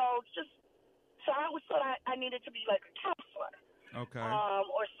so I always thought I needed to be like a counselor. Okay.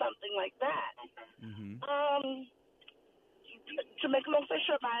 Or something like that. Mm-hmm. To make a long story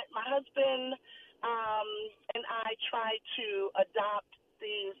short, my husband and I tried to adopt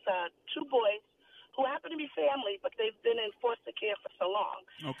these two boys who happen to be family, but they've been in foster care for so long.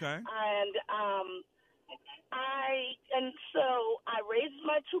 Okay. And so I raised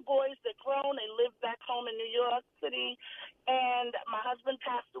my two boys. They're grown. They live back home in New York City. And my husband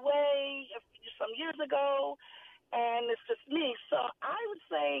passed away some years ago. And it's just me. So I was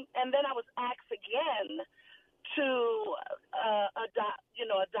saying, and then I was asked again to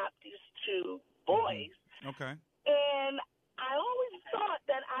adopt these two boys. Okay. And I always thought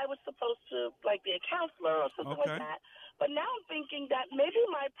that I was supposed to be a counselor or something like that. But now I'm thinking that maybe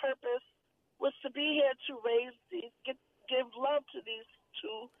my purpose was to be here to raise give love to these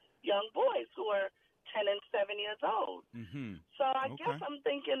two young boys who are 10 and 7 years old. Mm-hmm. So I guess I'm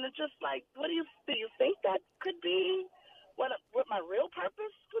thinking, it's just like, do you think that could be what my real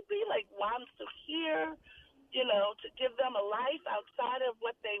purpose would be? Like, why I'm still here, you know, to give them a life outside of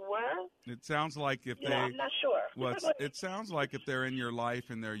what they were? It sounds like if they, I'm not sure. Well, it sounds like if they're in your life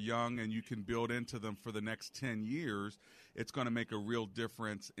and they're young and you can build into them for the next 10 years, it's going to make a real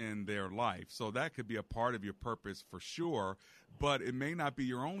difference in their life. So that could be a part of your purpose for sure, but it may not be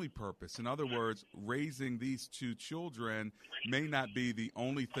your only purpose. In other words, raising these two children may not be the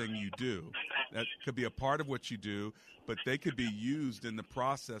only thing you do. That could be a part of what you do, but they could be used in the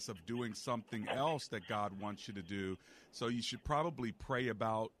process of doing something else that God wants you to do. So you should probably pray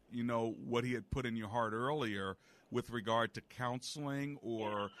about, you know, what he had put in your heart earlier with regard to counseling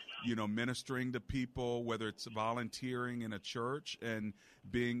or, you know, ministering to people, whether it's volunteering in a church and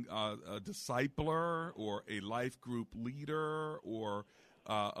being a discipler or a life group leader or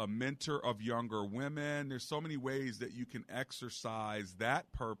a mentor of younger women. There's so many ways that you can exercise that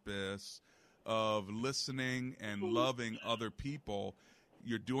purpose of listening and loving other people.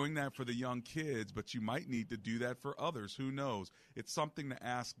 You're doing that for the young kids, but you might need to do that for others. Who knows? It's something to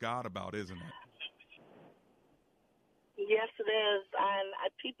ask God about, isn't it? Yes, it is. And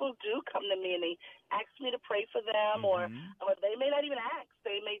people do come to me and they ask me to pray for them, or they may not even ask.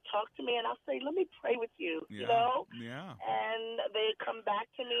 They may talk to me and I'll say, let me pray with you, you know? Yeah. And they come back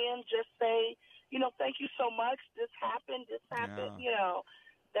to me and just say, you know, thank you so much. This happened, you know,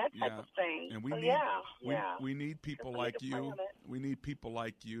 that type of thing. And we we need people like you. We need people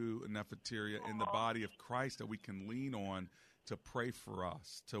like you, Nefertiria, in the body of Christ that we can lean on to pray for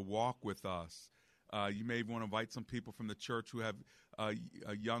us, to walk with us. You may want to invite some people from the church who have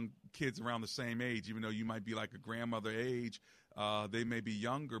young kids around the same age, even though you might be like a grandmother age. They may be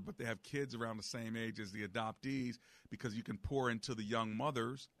younger, but they have kids around the same age as the adoptees, because you can pour into the young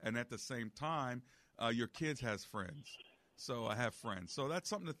mothers, and at the same time, your kids has friends. So I have friends. So that's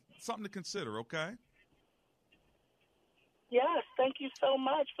something to consider, okay? Yes, thank you so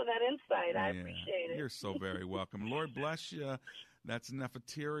much for that insight. I appreciate it. You're so very welcome. Lord bless you. That's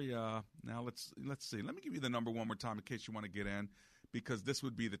Nefertiria. Now let's see. Let me give you the number one more time in case you want to get in, because this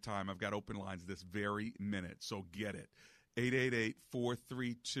would be the time. I've got open lines this very minute, so get it.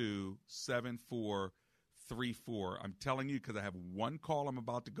 888-432-7434. I'm telling you, because I have one call I'm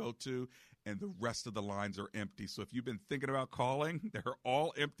about to go to, and the rest of the lines are empty. So if you've been thinking about calling, they're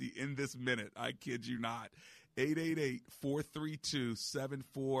all empty in this minute. I kid you not.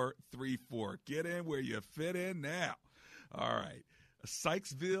 888-432-7434. Get in where you fit in now. All right.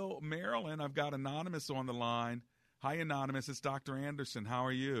 Sykesville, Maryland. I've got Anonymous on the line. Hi, Anonymous. It's Dr. Anderson. How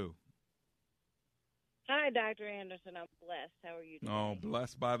are you? Hi, Dr. Anderson. I'm blessed. How are you doing? Oh,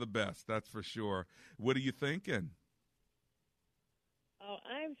 blessed by the best. That's for sure. What are you thinking? Oh,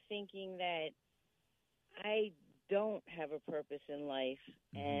 I'm thinking that I don't have a purpose in life.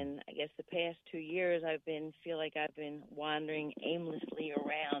 And I guess the past 2 years feel like I've been wandering aimlessly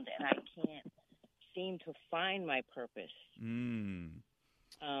around, and I can't seem to find my purpose.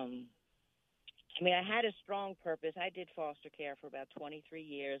 I mean, I had a strong purpose. I did foster care for about 23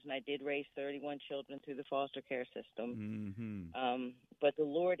 years, and I did raise 31 children through the foster care system. But the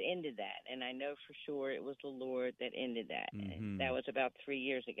Lord ended that, and I know for sure it was the Lord that ended that. And that was about 3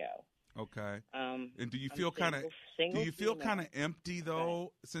 years ago. Okay. And do you feel kind of empty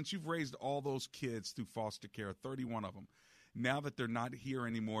though, since you've raised all those kids through foster care, 31 of them? Now that they're not here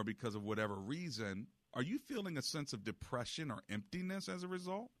anymore because of whatever reason, are you feeling a sense of depression or emptiness as a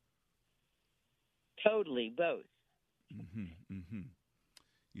result? Totally, both.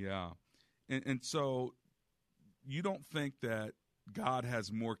 Yeah. And so you don't think that God has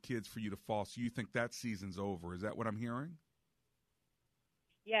more kids for you to foster? You think that season's over? Is that what I'm hearing?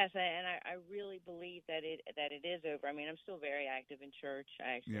 Yes, and I really believe that it is over. I mean, I'm still very active in church.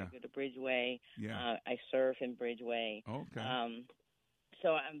 I actually go to Bridgeway. I serve in Bridgeway. Okay.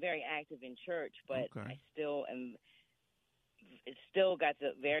 So I'm very active in church, but I still am. It's still got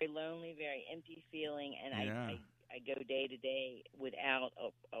the very lonely, very empty feeling, and I go day to day without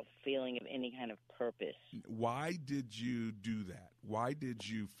a feeling of any kind of purpose. Why did you do that? Why did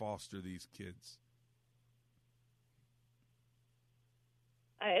you foster these kids?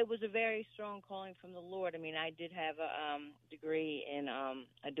 It was a very strong calling from the Lord. I mean, I did have a degree in, I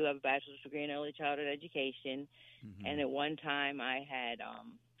do have a bachelor's degree in early childhood education. And at one time I had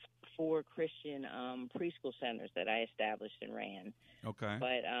 4 Christian preschool centers that I established and ran. Okay.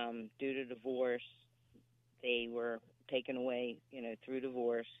 But due to divorce, they were taken away, through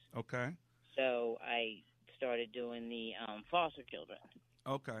divorce. Okay. So I started doing the foster children.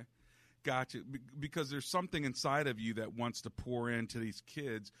 Okay. Gotcha. Because there's something inside of you that wants to pour into these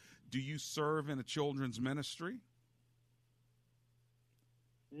kids. Do you serve in a children's ministry?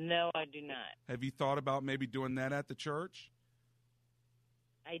 No, I do not. Have you thought about maybe doing that at the church?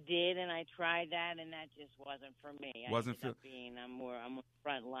 I did, and I tried that, and that just wasn't for me. I'm on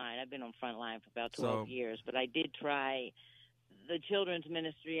front line. I've been on front line for about 12 years, but I did try the children's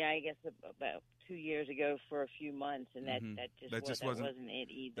ministry, I guess, about 2 years ago for a few months, and that wasn't it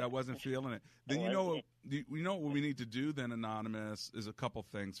either. That wasn't feeling it. Then you know what we need to do then, Anonymous, is a couple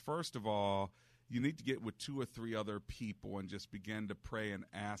things. First of all, you need to get with 2 or 3 other people and just begin to pray and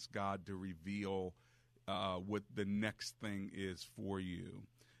ask God to reveal what the next thing is for you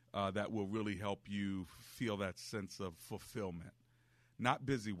that will really help you feel that sense of fulfillment. Not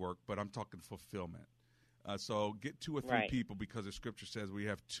busy work, but I'm talking fulfillment. So get 2 or 3 people, because the scripture says we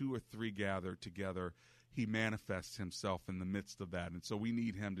have 2 or 3 gathered together. He manifests himself in the midst of that. And so we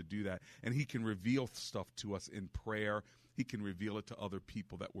need him to do that. And he can reveal stuff to us in prayer. He can reveal it to other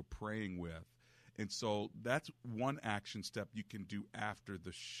people that we're praying with. And so that's one action step you can do after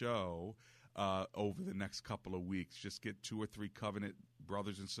the show over the next couple of weeks. Just get 2 or 3 covenant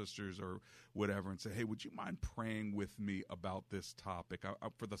brothers and sisters or whatever and say, hey, would you mind praying with me about this topic?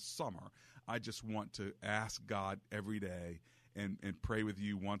 For the summer, I just want to ask God every day and pray with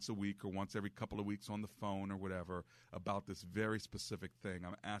you once a week or once every couple of weeks on the phone or whatever about this very specific thing.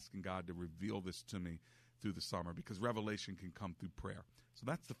 I'm asking God to reveal this to me through the summer, because revelation can come through prayer. So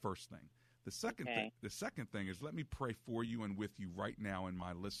that's the first thing. The second thing is, let me pray for you and with you right now and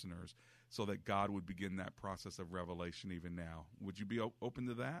my listeners, so that God would begin that process of revelation even now. Would you be open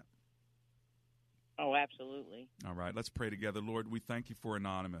to that? Oh, absolutely. All right, let's pray together. Lord, we thank you for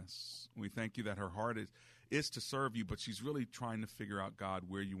Anonymous. We thank you that her heart is to serve you, but she's really trying to figure out, God,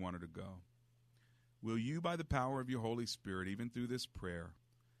 where you want her to go. Will you, by the power of your Holy Spirit, even through this prayer,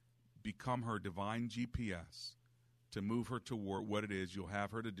 become her divine GPS to move her toward what it is you'll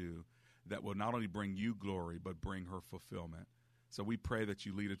have her to do that will not only bring you glory, but bring her fulfillment. So we pray that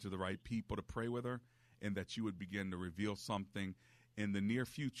you lead her to the right people to pray with her, and that you would begin to reveal something in the near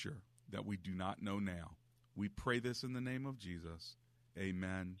future that we do not know now. We pray this in the name of Jesus.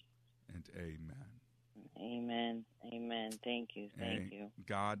 Amen and amen. Amen. Amen. Thank you. Thank you.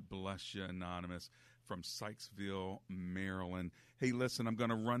 God bless you, Anonymous, from Sykesville, Maryland. Hey, listen, I'm going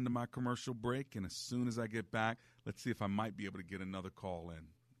to run to my commercial break, and as soon as I get back, let's see if I might be able to get another call in.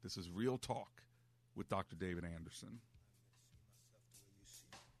 This is Real Talk with Dr. David Anderson.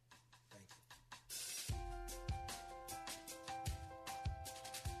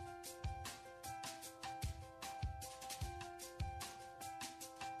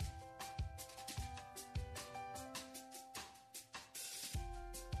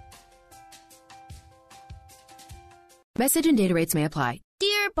 Message and data rates may apply.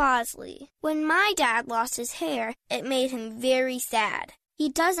 Dear Bosley, when my dad lost his hair, it made him very sad. He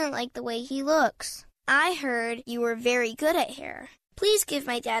doesn't like the way he looks. I heard you were very good at hair. Please give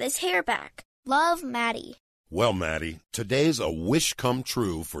my dad his hair back. Love, Maddie. Well, Maddie, today's a wish come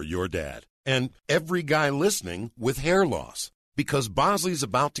true for your dad and every guy listening with hair loss, because Bosley's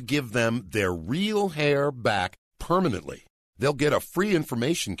about to give them their real hair back permanently. They'll get a free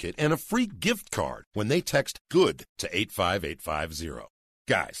information kit and a free gift card when they text GOOD to 85850.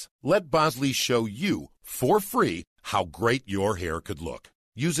 Guys, let Bosley show you for free how great your hair could look.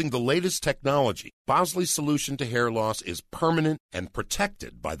 Using the latest technology, Bosley's solution to hair loss is permanent and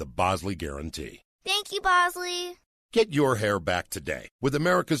protected by the Bosley Guarantee. Thank you, Bosley. Get your hair back today with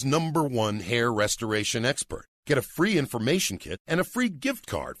America's #1 hair restoration expert. Get a free information kit and a free gift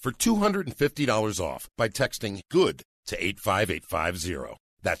card for $250 off by texting GOOD to 85850.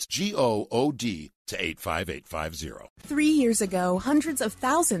 That's GOOD to 85850. 3 years ago, hundreds of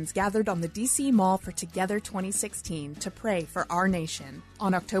thousands gathered on the D.C. Mall for Together 2016 to pray for our nation.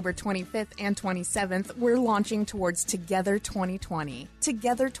 On October 25th and 27th, we're launching towards Together 2020.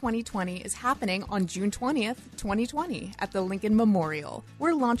 Together 2020 is happening on June 20th, 2020 at the Lincoln Memorial.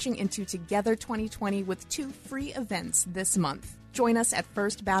 We're launching into Together 2020 with 2 free events this month. Join us at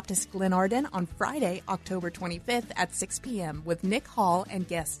First Baptist Glenarden on Friday, October 25th at 6 p.m. with Nick Hall and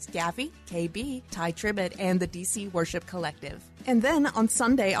guests Gaffy, KB, Ty Tribbett, and the DC Worship Collective. And then on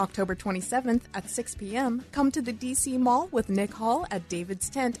Sunday, October 27th at 6 p.m., come to the DC Mall with Nick Hall at David's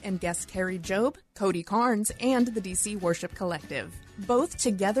Tent and guests Carrie Job, Cody Carnes, and the DC Worship Collective. Both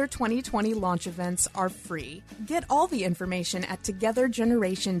Together 2020 launch events are free. Get all the information at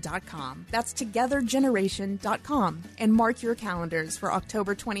togethergeneration.com. That's togethergeneration.com. And mark your calendars for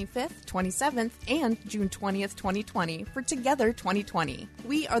October 25th, 27th, and June 20th, 2020 for Together 2020.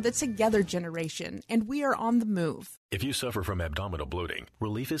 We are the Together Generation, and we are on the move. If you suffer from abdominal bloating,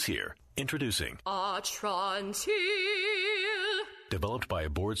 relief is here. Introducing Atrantil. Developed by a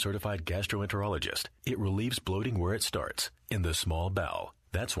board-certified gastroenterologist, it relieves bloating where it starts, in the small bowel.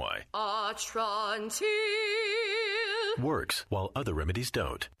 That's why Atrantil works while other remedies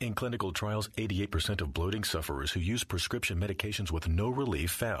don't. In clinical trials, 88% of bloating sufferers who use prescription medications with no relief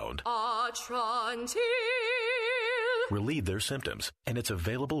found Atrantil relieve their symptoms, and it's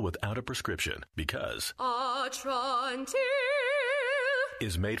available without a prescription because Atrantil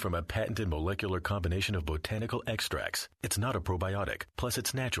is made from a patented molecular combination of botanical extracts. It's not a probiotic. Plus,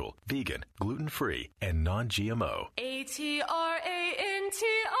 it's natural, vegan, gluten-free, and non-GMO. Atrantil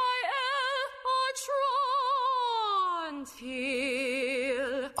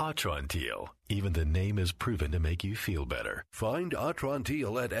Atrantil. Atrantil. Even the name is proven to make you feel better. Find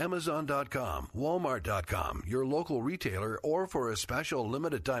Atrantil at Amazon.com, Walmart.com, your local retailer, or for a special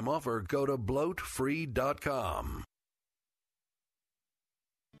limited time offer, go to bloatfree.com.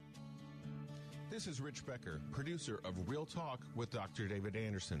 This is Rich Becker, producer of Real Talk with Dr. David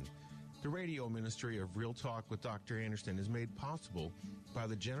Anderson. The radio ministry of Real Talk with Dr. Anderson is made possible by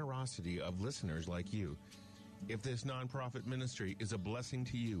the generosity of listeners like you. If this nonprofit ministry is a blessing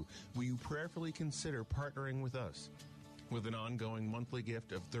to you, will you prayerfully consider partnering with us? With an ongoing monthly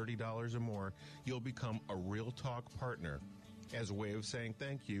gift of $30 or more, you'll become a Real Talk partner. As a way of saying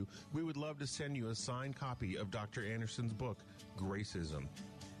thank you, we would love to send you a signed copy of Dr. Anderson's book, Gracism.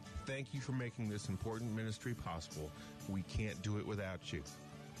 Thank you for making this important ministry possible. We can't do it without you.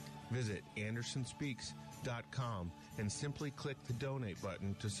 Visit AndersonSpeaks.com and simply click the donate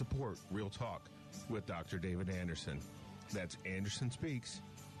button to support Real Talk with Dr. David Anderson. That's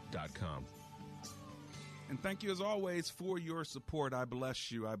AndersonSpeaks.com. And thank you, as always, for your support. I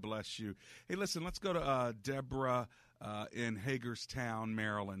bless you. I bless you. Hey, listen, let's go to Deborah in Hagerstown,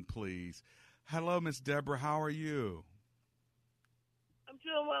 Maryland, please. Hello, Miss Deborah. How are you? I'm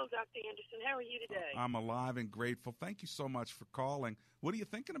doing well, Dr. Anderson. How are you today? I'm alive and grateful. Thank you so much for calling. What are you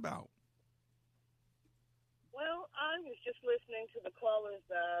thinking about? Well, I was just listening to the callers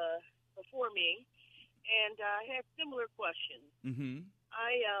before me, and I had similar questions. Mm-hmm.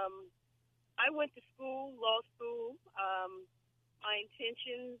 I went to school, law school. My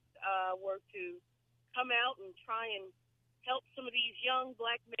intentions were to come out and try and help some of these young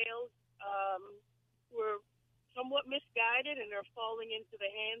black males who are somewhat misguided and are falling into the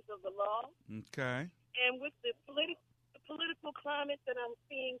hands of the law. Okay. And with the political climate that I'm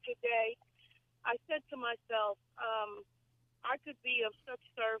seeing today, I said to myself, I could be of such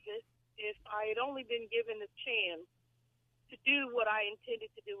service if I had only been given the chance to do what I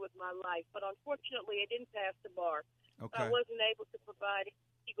intended to do with my life. But unfortunately, I didn't pass the bar. Okay. I wasn't able to provide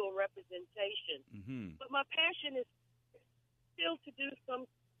legal representation. Mm-hmm. But my passion is still to do some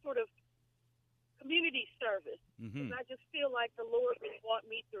sort of community service. Mm-hmm. And I just feel like the Lord would want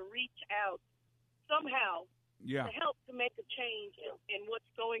me to reach out somehow to help to make a change in what's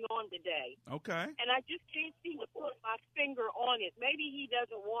going on today. Okay. And I just can't seem to put my finger on it. Maybe he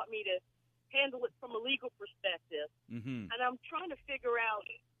doesn't want me to handle it from a legal perspective. Mm-hmm. And I'm trying to figure out,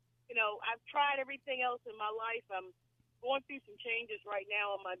 I've tried everything else in my life. I'm going through some changes right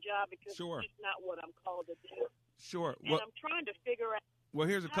now on my job because it's just not what I'm called to do. Sure. And I'm trying to figure out, well,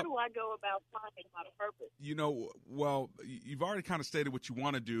 here's how do I go about finding my purpose? You've already kind of stated what you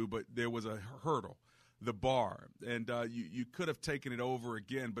want to do, but there was a hurdle, the bar. And you could have taken it over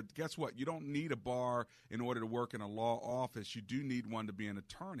again, but guess what? You don't need a bar in order to work in a law office. You do need one to be an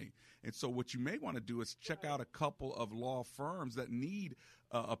attorney. And so what you may want to do is check out a couple of law firms that need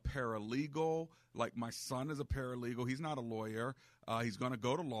a paralegal. Like my son is a paralegal. He's not a lawyer. He's going to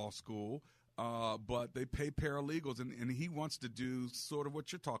go to law school. But they pay paralegals, and he wants to do sort of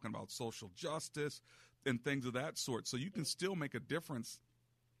what you're talking about, social justice and things of that sort. So you can still make a difference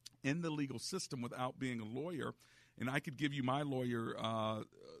in the legal system without being a lawyer. And I could give you my lawyer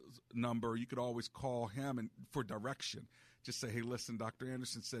number. You could always call him and for direction. Just say, hey, listen, Dr.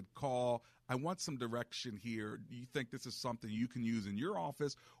 Anderson said call. I want some direction here. Do you think this is something you can use in your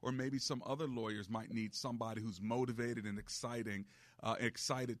office? Or maybe some other lawyers might need somebody who's motivated and excited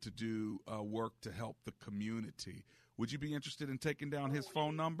to do work to help the community. Would you be interested in taking down his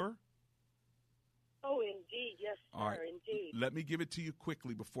phone number? Oh, indeed. Yes, sir. All right. Indeed. Let me give it to you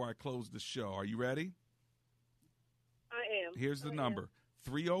quickly before I close the show. Are you ready? I am. Here's the number,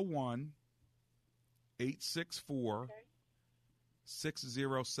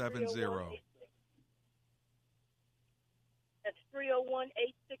 301-864-6070. That's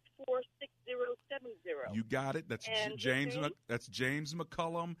 301-864-6070. You got it. That's James. That's James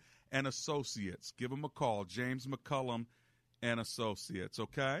McCullum and Associates. Give them a call, James McCullum and Associates.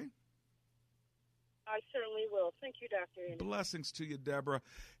 Okay. I certainly will. Thank you, Dr. Anderson. Blessings to you, Deborah.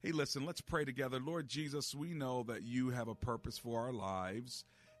 Hey, listen, let's pray together. Lord Jesus, we know that you have a purpose for our lives,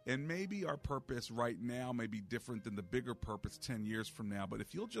 and maybe our purpose right now may be different than the bigger purpose 10 years from now, but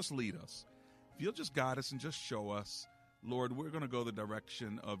if you'll just lead us, if you'll just guide us and just show us, Lord, we're going to go the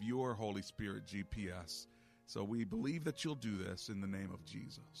direction of your Holy Spirit GPS. So we believe that you'll do this in the name of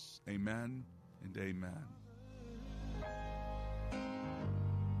Jesus. Amen and amen.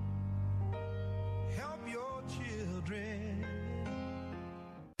 Help your children.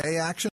 Hey, action.